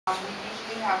We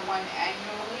usually have one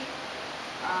annually.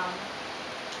 Um,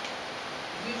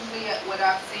 Usually what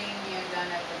I've seen being done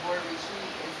at the board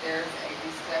retreat is there's a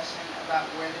discussion about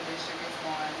where the district is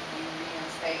going. We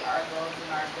reinstate our goals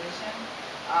and our vision.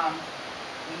 Um,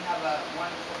 we have a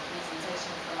wonderful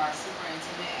presentation from our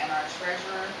superintendent and our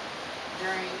treasurer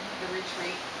during the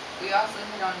retreat. We also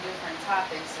hit on different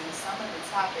topics, and some of the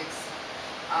topics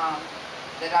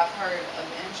that I've heard of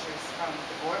interest from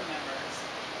the board members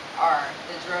are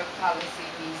the drug policy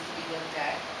needs to be looked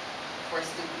at for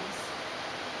students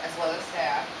as well as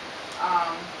staff.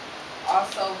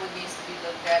 Also, what needs to be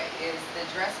looked at is the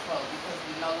dress code, because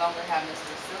we no longer have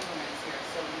Mr. Silverman's here,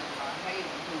 Silverman's on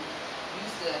Hayden, who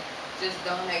used to just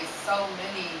donate so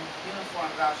many uniform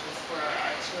vouchers for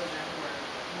our children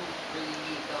who really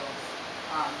need those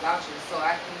vouchers. So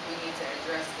I think we need to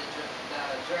address the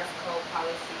dress code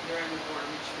policy during the board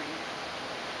retreat.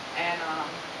 And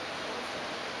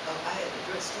I had the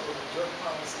dress code, the drug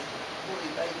policy, board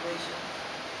evaluation,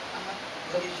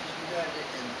 the issues regarding it,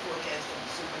 and forecast from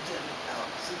the superintendent,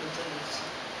 superintendent's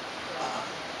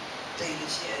data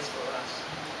she has for us.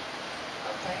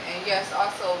 Okay, and yes,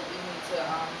 also we need to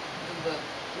do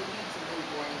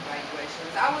board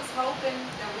evaluations. I was hoping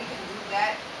that we can do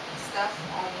that stuff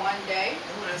on one day.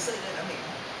 And when I say that, I mean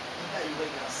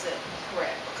evaluating ourselves.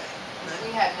 Correct. Okay.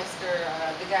 We had Mr.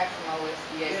 The guy from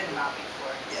OSDA come out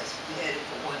before. Yes, we had it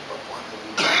for one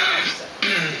week.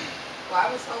 Well,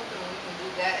 I was hoping we can do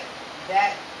that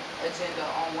agenda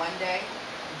on one day,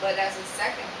 but as a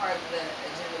second part of the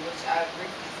agenda, which I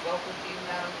briefly spoke with you,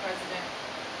 Madam President,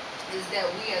 is that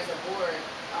we as a board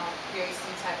create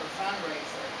some type of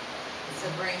fundraiser to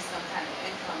bring some kind of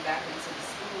income back into the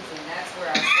schools, and that's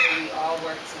where I say we all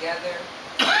work together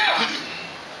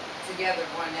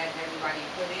on that, and everybody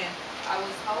put in. I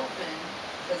was hoping,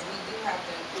 because we do have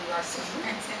to include our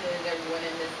superintendent and everyone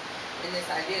in this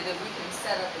idea, that we can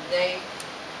set up a day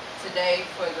today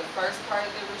for the first part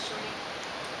of the retreat,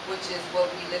 which is what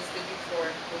we listed before,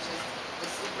 which is the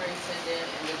superintendent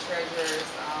and the treasurers,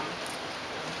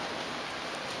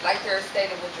 like their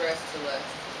state of address to us,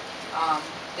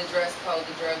 the dress code,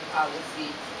 the drug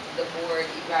policy, the board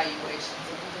evaluations.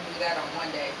 If we can do that on one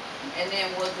day, and then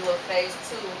we'll do a phase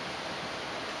 2.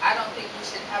 I don't think we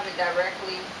should have it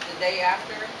directly the day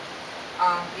after,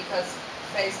 because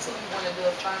phase 2 we want to do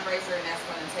a fundraiser, and that's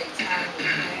going to take time with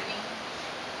planning.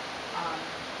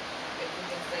 If we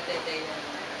can set that date in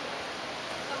there.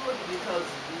 I'm looking because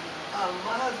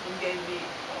my husband gave me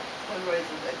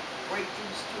fundraisers at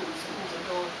breakthrough schools are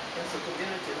doing, and some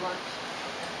community lunch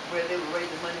where they were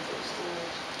raising money for the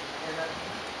schools, and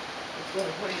it's going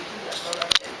to bring it to that. But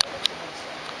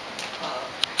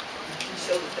to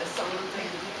show that that's some of the things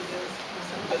that we can do,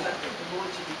 because I think the board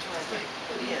should be trying to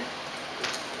put in,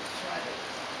 try to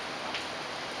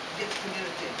get the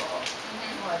community involved,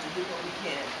 try to do what we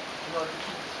can in order to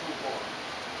keep the school going.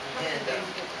 And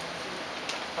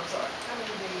I'm sorry. How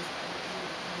many days?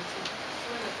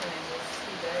 2 days.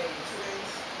 2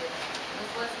 days.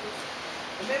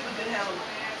 And maybe we can have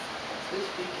this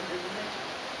week and then the next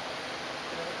week.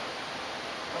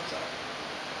 I'm sorry.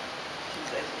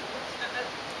 2 days.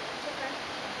 Okay.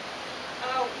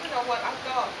 You know what? I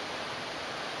thought.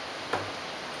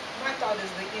 My thought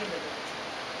is the end of it.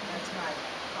 That's my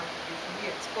contribution. We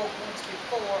had spoke once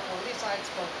before, or at least I had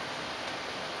spoken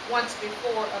once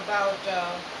before about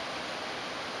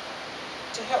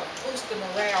to help boost the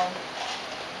morale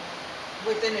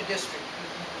within the district,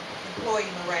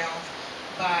 employee morale,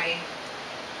 by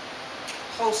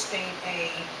hosting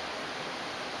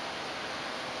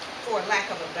for lack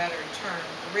of a better term,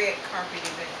 red carpet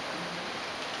event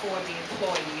for the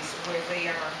employees, where they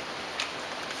are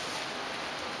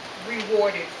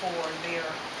rewarded for their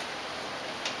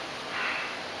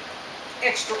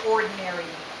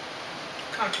extraordinary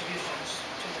contributions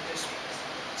to the district.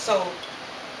 So,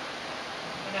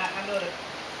 and I know the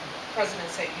president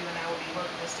said you and I will be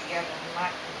working this together,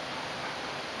 and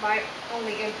my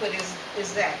only input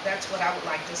is that that's what I would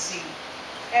like to see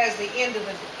as the end of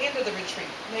the retreat,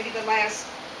 maybe the last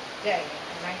day.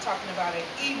 And I'm talking about an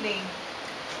evening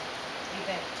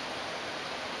event.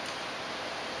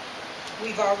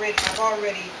 I've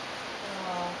already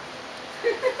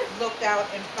looked out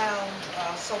and found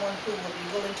someone who will be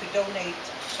willing to donate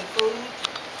the food.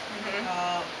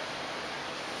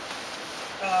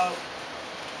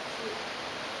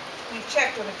 We've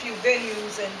checked on a few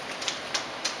venues and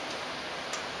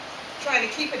trying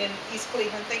to keep it in East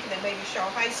Cleveland, thinking that maybe Shaw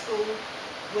High School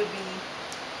would be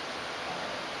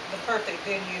the perfect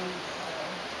venue.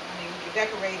 I mean, we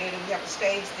decorated and we have a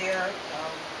stage there.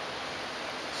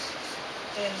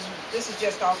 And this is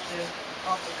just off the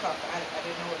off the cuff. I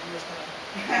didn't know what you was gonna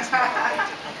ask me about that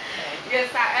tonight. Yes,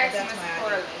 I asked that's Ms. my idea.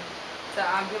 Corley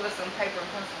to give us some paper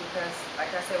and pencil because, like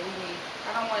I said,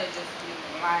 I don't want it just to be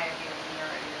my ideas and your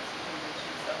ideas. We can just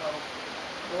use the whole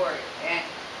board. And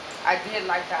I did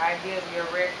like the idea of your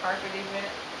red carpet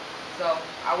event. So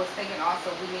I was thinking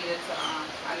also we needed to,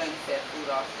 I know you said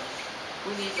food also.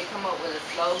 We need to come up with a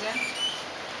slogan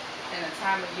and a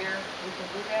time of year we can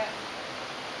do that,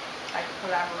 like a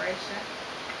collaboration.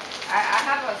 I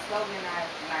have a slogan and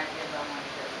an idea that I want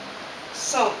to hear.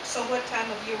 So what time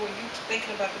of year were you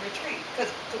thinking about the retreat?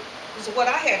 Because what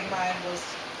I had in mind was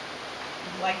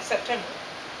like September.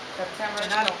 September? And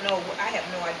I don't know, I have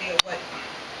no idea what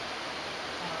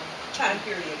time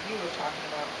period you were talking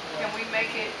about. Can we make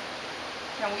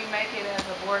it as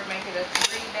a board, make it a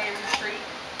 3-day retreat?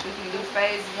 We can do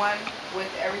phase 1 with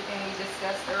everything we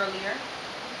discussed earlier.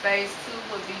 Phase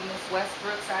 2 would be Ms.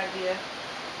 Westbrook's idea,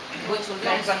 which was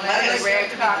on the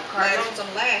red carpet.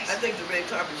 I think the red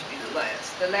carpet should be the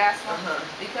last. The last one?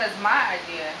 Because my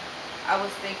idea, I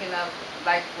was thinking of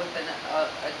like with a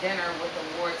dinner with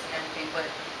awards and everything, but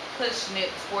pushing it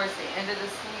towards the end of the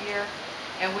school year.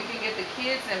 And we can get the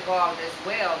kids involved as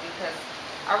well because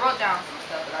I wrote down some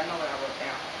stuff, but I know what I wrote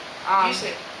down. You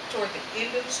said toward the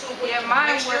end of the school year? Yeah,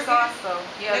 mine was also,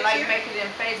 like year? make it in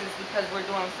phases because we're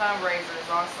doing fundraisers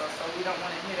also, so we don't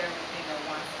want to hit everything in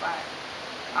one spot.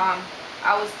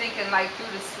 I was thinking like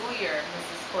through the school year,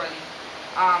 Mrs. Corley,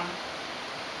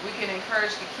 we can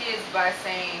encourage the kids by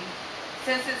saying,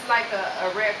 since it's like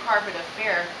a red carpet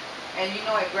affair, and you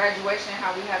know at graduation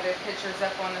how we have their pictures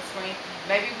up on the screen,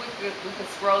 maybe we could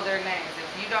scroll their names.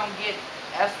 If you don't get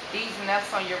D's and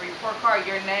F's on your report card,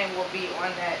 your name will be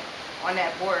on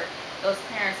that board. Those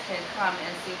parents can come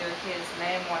and see their kid's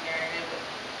name on there, and it would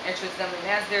interest them. And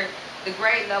as the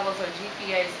grade levels or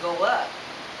GPAs go up,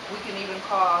 we can even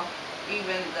call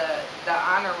even the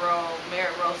honor roll,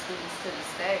 merit roll students to the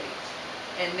stage,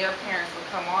 and their parents would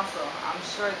come also. I'm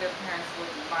sure their parents would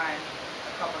find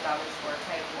a couple dollars for a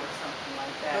table or something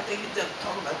like that. I think you're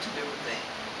talking about two different things.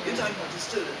 You're talking about the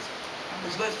students.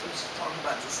 Ms. Westbrook's talking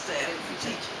about the staff and the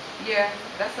teachers. Yeah,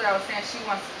 that's what I was saying.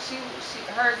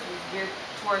 Hers was geared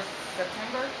towards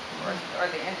September or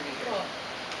the end of the year.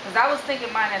 Because I was thinking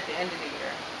mine at the end of the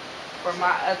year for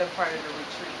my other part of the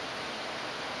retreat.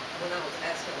 When I was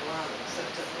asking around in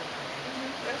September.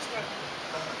 That's right.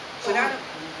 So and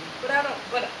I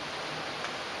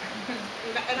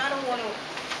don't want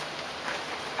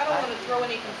to throw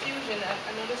any confusion. I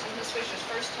know this is Ms. Fisher's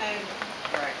first time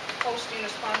hosting or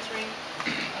sponsoring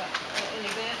an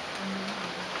event,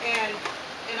 and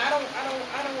I don't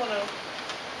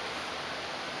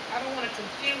want to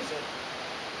confuse it.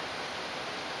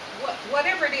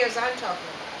 Whatever it is I'm talking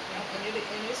about, and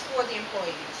it's for the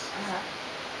employees.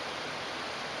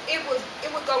 It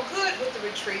would go good with the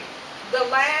retreat. The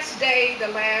last day, the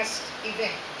last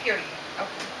event, period.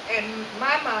 Okay. And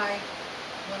my mind,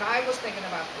 when I was thinking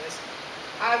about this,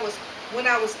 when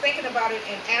I was thinking about it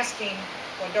and asking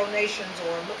for donations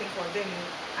or looking for a venue,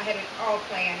 I had it all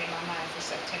planned in my mind for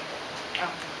September.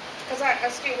 Because I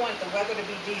still wanted the weather to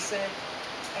be decent.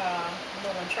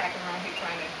 No one tracking around here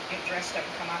trying to get dressed up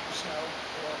and come out in the snow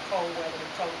or cold weather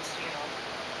with coats, you know.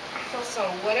 So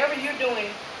whatever you're doing,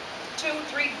 2,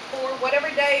 3, 4, whatever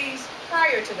days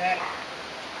prior to that,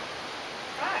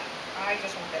 fine. I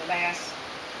just want the last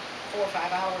 4 or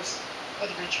 5 hours of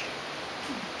the retreat.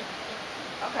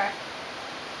 Okay.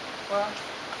 Well,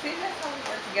 see, that's how we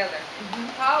work together.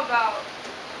 How about,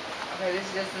 okay, this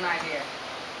is just an idea.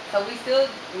 So we're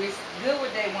good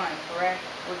with day 1, correct?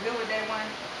 We're good with day 1?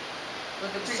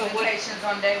 With the presentations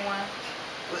on day 1?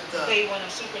 With the day 1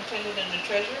 of superintendent and the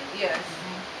treasurer? Yes.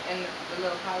 And the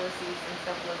little policies and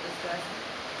stuff we'll discuss.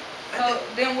 So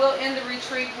then we'll end the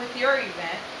retreat with your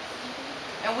event.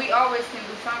 And we always can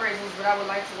do fundraisers, but I would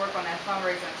like to work on that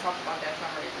fundraiser and talk about that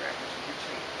fundraiser at the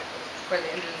retreat for the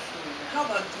end of the school year. How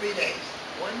about 3 days?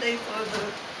 1 day for the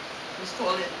Ms.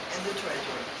 Corley and the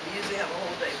treasurer. We usually have a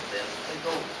whole day for them. They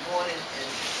go morning and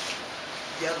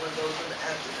the other one goes in the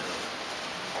afternoon.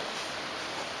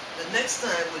 The next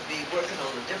time would be working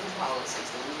on the different policies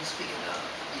that we were speaking of.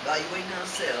 Evaluating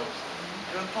ourselves,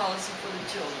 doing policy for the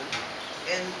children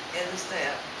and the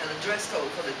staff, and a dress code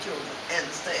for the children and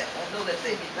the staff. I know that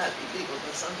they may not be legal,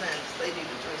 but sometimes they need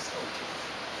a dress code too.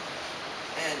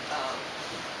 And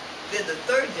then the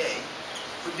 3rd day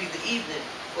would be the evening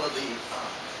for the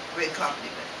red carpet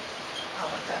event. How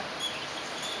about that?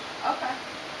 Okay.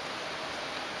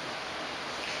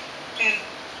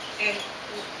 And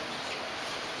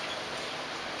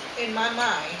in my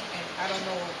mind, and I don't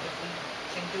know if we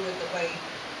can do it the way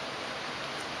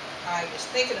I was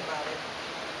thinking about it,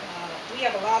 We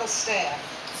have a lot of staff,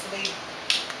 I believe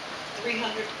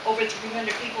 300, over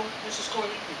 300 people, Mrs.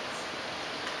 Corley.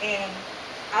 And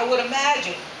I would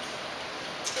imagine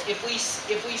if we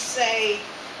say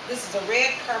this is a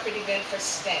red carpet event for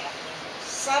staff,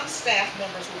 some staff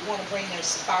members would want to bring their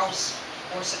spouse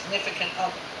or significant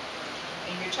other.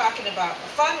 And you're talking about a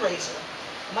fundraiser.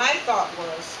 My thought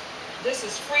was, this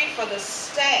is free for the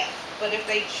staff, but if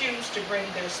they choose to bring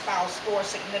their spouse or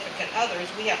significant others,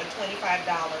 we have a $25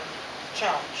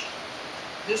 charge.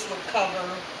 This would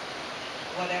cover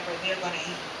whatever they're going to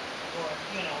eat, or,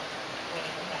 you know,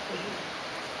 whatever that we eat.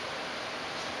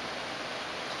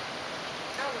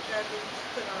 How would that be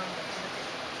put on the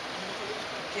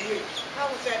invitation? How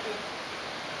would that be?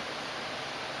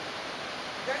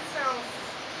 That sounds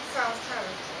kind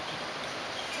of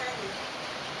candy.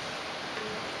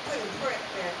 Put in print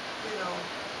that, you know,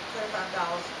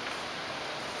 $25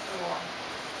 for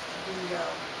the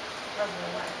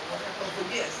president-elect or whatever. Oh, but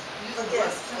yes, you know,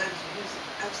 lots of times you use it.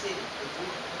 I've seen it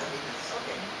before. I mean, it's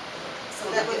Okay. so So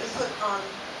that would yes. be put on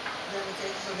the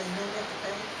invitation so they know they have to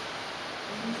pay?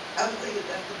 I would think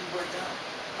that could be worked out.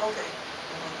 Okay.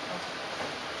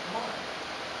 More.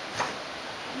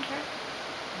 Okay.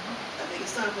 I think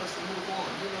it's time for us to move on,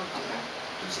 you know, to Okay.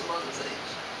 do some other things.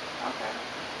 Okay.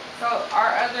 So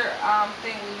our other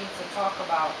thing we need to talk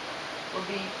about would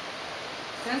be,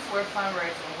 since we're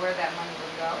fundraising, where that money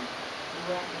would go.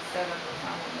 We have to set up a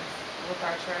fund with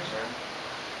our treasurer.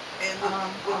 And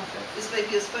this may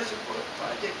be a special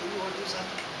project, we want to do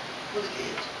something for the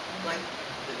kids. Like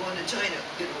they're going to China,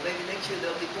 you know, maybe next year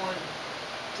they'll be going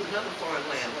to another foreign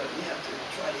land where we have to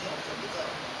try to help them to go.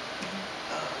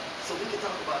 So we can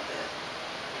talk about that,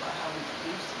 about how we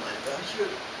can use the money, but I'm sure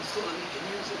the school we can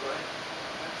use it, right?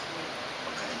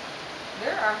 Okay.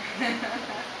 There are.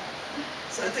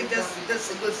 So I think that's a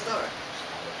good start.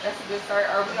 That's a good start.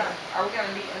 Are we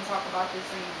gonna meet and talk about this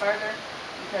any further?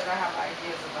 Because I have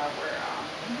ideas about where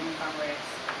we fundraise.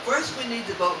 First, we need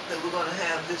to vote that we're gonna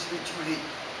have this retreat.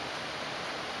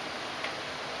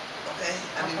 Okay?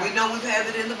 I mean, we know we've had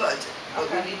it in the budget,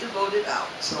 but we need to vote it out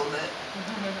so that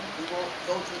we won't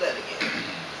go through that again.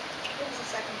 What was the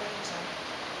second day,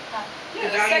 Yeah,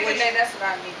 the second day, that's what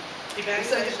I mean. The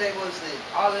second day was the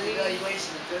All of these?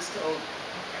 evaluation, the dress code,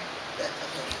 that kind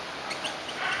of thing.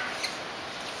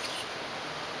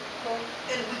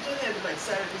 And we could have it like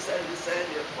Saturday, or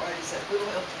Friday, Saturday. We don't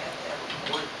have to have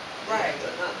it one day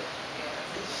or another.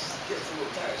 It just gets a little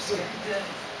tiresome.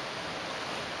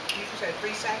 You said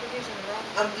 3 Saturdays in a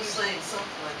row? I'm just saying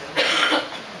something like that.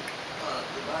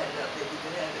 Divide it up. Maybe we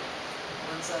could have it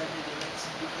one Saturday, the next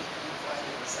week,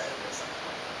 Friday, or Saturday, or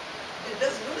something. It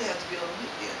doesn't really have to be on a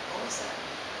weekend or a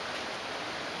Saturday.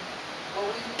 Well,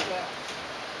 we need to,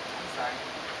 I'm sorry.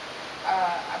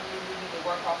 I believe we need to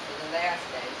work off of the last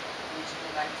day, which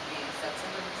would like to be in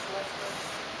September, Ms. Elizabeth,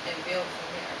 and build from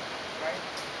there, right?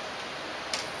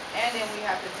 And then we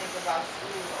have to think about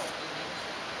school opening,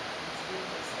 school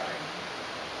is starting,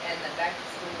 and the back to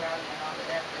school rally and all of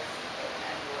that, that's an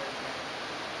annual event.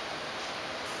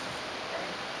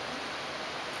 Right?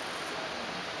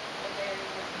 What day are you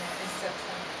looking at in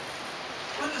September?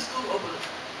 When does school open?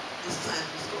 This time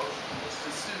the school open. It's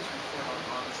the students report on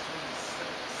August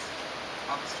 26th.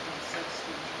 August 26th,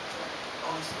 students report.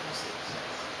 August 26th.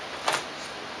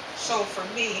 So for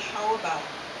me, how about,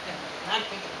 and I'm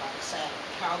thinking about a Saturday,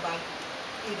 how about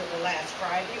either the last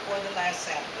Friday or the last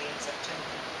Saturday in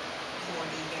September for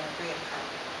the red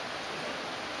carpet?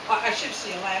 I should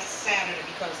say last Saturday,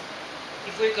 because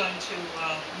if we're going to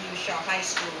use Shaw High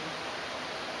School,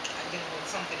 you know,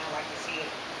 it's something I like to see it,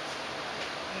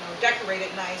 you know, decorated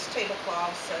nice,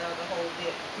 tablecloths, the whole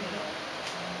bit, you know.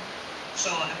 So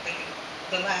I'm thinking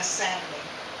the last Saturday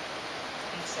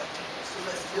in September. So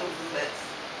let's build from that,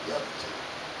 the other two.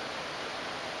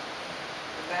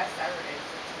 The last Saturday is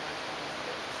September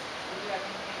 26th. Do you have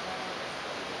anything going on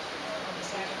this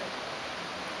Saturday?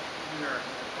 We are in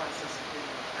the process of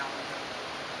getting a calendar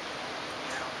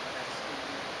now for next school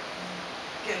year.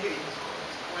 Can't hear you, Ms.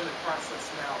 Lawrence. We're in the process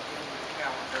now of getting the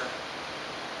calendar,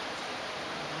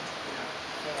 you know,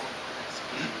 form for next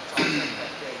school year. It's all set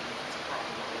that day, it's a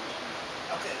proper location.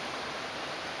 Okay.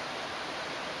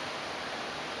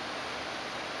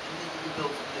 And then you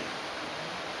build from there.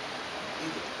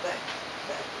 Either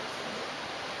backwards from there.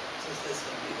 Since that's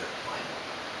going to be the final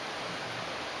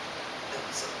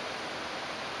episode.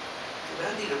 But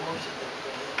I need a motion that we're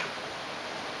going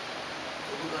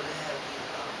to have the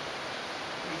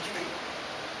retreat.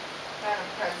 Madam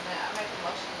President, I make a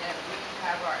motion that we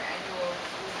have our annual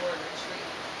school board retreat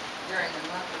during the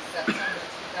month of September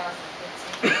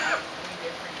 2015 on 3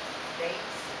 different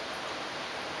dates.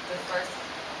 The first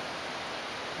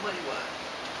money-wise.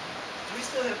 We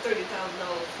still have $30,000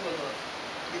 for the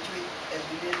retreat as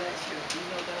we did last year. Do you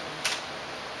know that?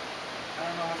 I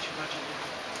don't know what your budget is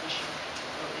this year.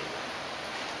 Okay.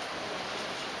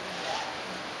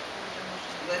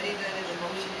 Do I need that in the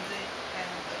motion, you think? I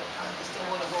just don't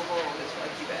want to go wrong. That's why I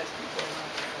keep asking for it. I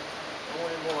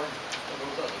want it more for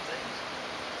those other things.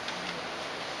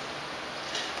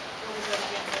 What was that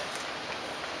again, Rish?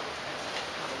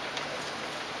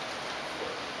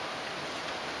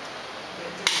 We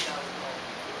had $30,000.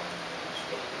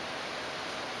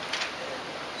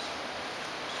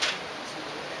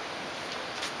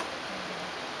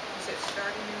 You said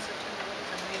starting in September, what is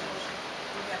the main motion?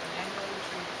 We have an annual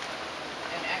retreat.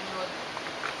 An annual,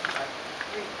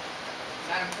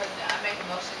 Madam President, I make a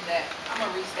motion that, I'm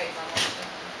gonna restate my motion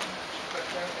for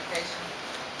clarification.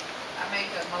 I make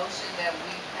a motion that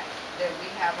we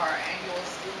have our annual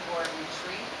school board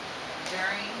retreat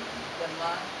during the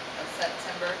month of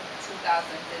September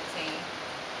 2015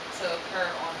 to occur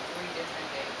on 3 different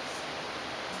dates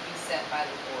to be set by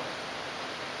the board.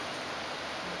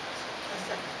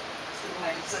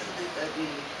 Secondly, that we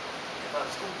have our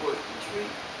school board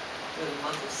retreat for the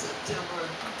month of September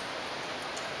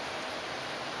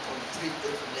on 3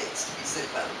 different dates to be set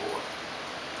by the board.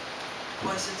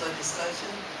 Questions or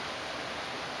discussion?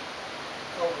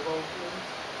 Call the roll, please.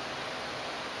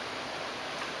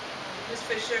 Ms.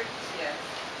 Fisher, Yes.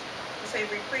 Ms.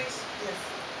 Avery-Prease, Yes.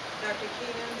 Dr.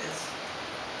 Keenan, Yes,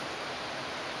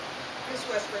 Ms.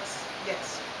 Westbrook,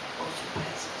 yes. motion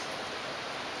passes.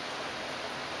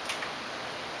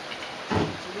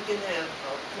 So we can have,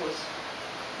 of course,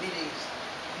 meetings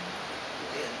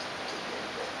again to the end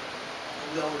of that. And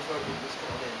we always work with Ms.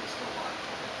 Corley and Ms. Nowak.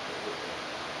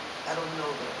 I don't know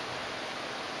the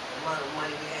amount of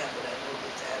money we have, but I know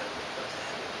it's adequate for us to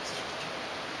have in this church.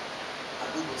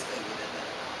 We will stay within that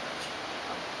amount.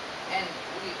 And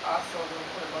we also will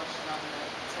put a motion on the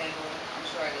table, I'm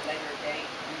sure at a later date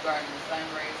regarding the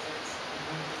fundraisers.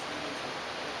 Because we need to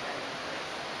get that in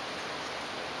place.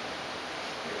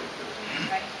 Very good.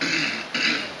 Okay?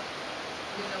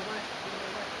 You know what?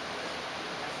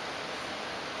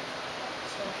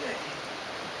 Okay.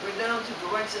 We're down to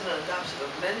correction and adoption of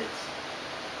minutes.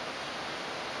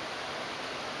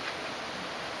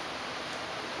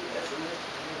 That's a list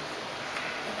of minutes.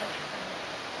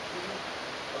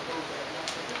 Of those that have not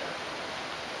been adopted.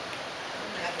 I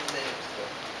don't have the minutes, but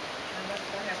I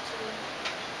have 2.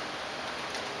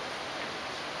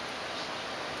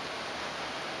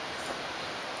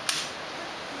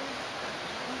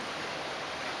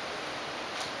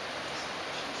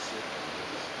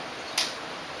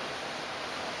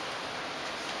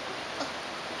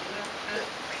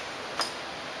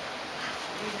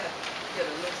 we have to get a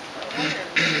list of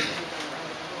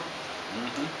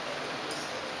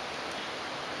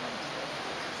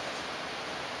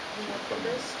You want the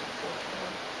list?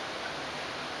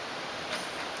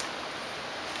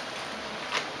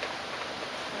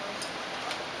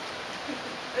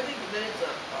 I think the minutes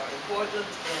are important,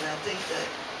 and I think that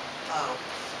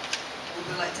we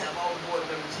would like to have all the board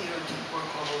members here to work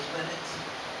on those minutes.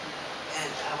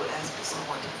 And I would ask for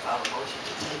someone to file a motion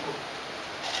to table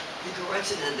the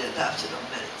correction and the adoption of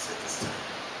minutes at this time.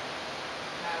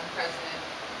 Madam President,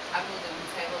 I move that we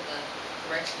table the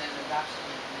correction and adoption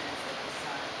of the minutes at this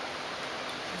time.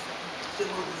 Still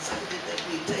moved and seconded that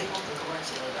we table the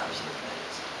correction and adoption of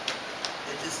minutes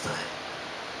at this time.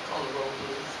 Call the roll,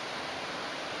 please.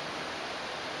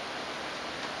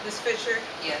 Ms. Fisher,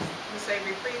 Yes. Ms.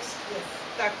 Avery-Prease, Yes.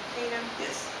 Dr. Keenan,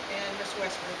 Yes. and Ms.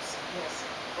 Westbrook, yes.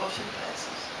 Motion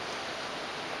passes.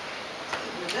 And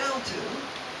we're down to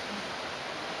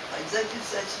executive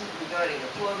session regarding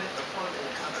employment, appointment,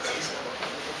 and compensation of a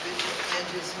public official and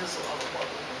dismissal of a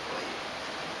public employee.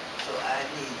 So I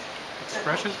need.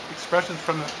 Expressions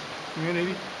from the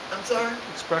community, I'm sorry?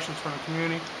 expressions from the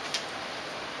community,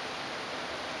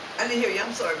 I didn't hear you,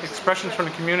 I'm sorry. expressions from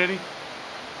the community.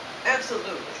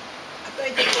 Absolutely. I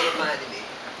thank you for reminding me.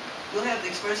 We'll have the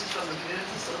expressions from the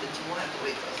community so that you won't have to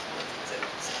wait for us to go into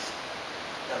executive session.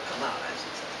 They'll come out, I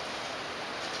should say.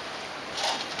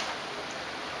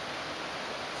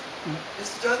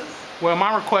 Mr. Strothers? Well,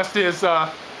 my request is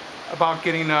about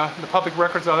getting the public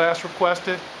records that I asked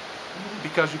requested,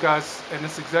 because you guys in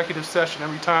this executive session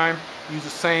every time use the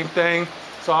same thing.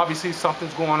 So obviously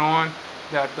something's going on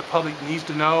that the public needs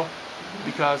to know,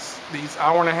 because these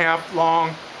hour-and-a-half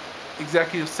long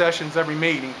executive sessions every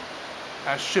meeting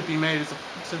should be made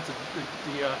since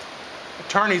the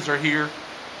attorneys are here.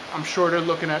 I'm sure they're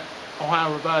looking at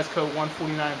Ohio Revised Code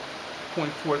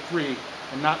 149.43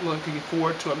 and not looking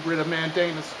forward to a writ of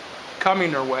mandamus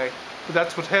coming their way, but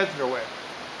that's what's headed their way.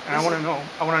 And I wanna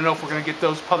know if we're gonna get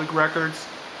those public records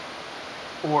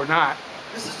or not.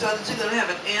 Mr. Strothers, you're gonna have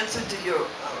an answer to your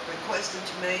request that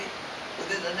you made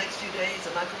within the next few days,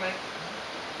 am I correct?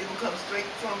 It will come straight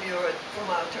from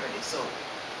our attorney, so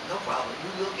no problem,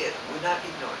 we will get it, we're not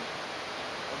ignoring it.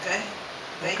 Okay?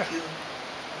 Thank Okay. you.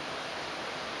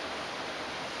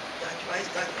 Dr. Rice,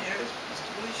 Dr. Harris, Mr.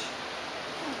 Bush.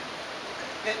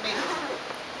 Let me,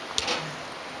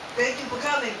 Thank you for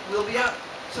coming, we'll be out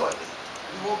shortly.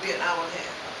 We won't be an hour and a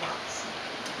half, I promise.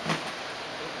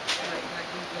 like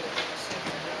we did it.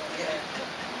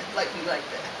 Yeah, like we like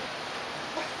that.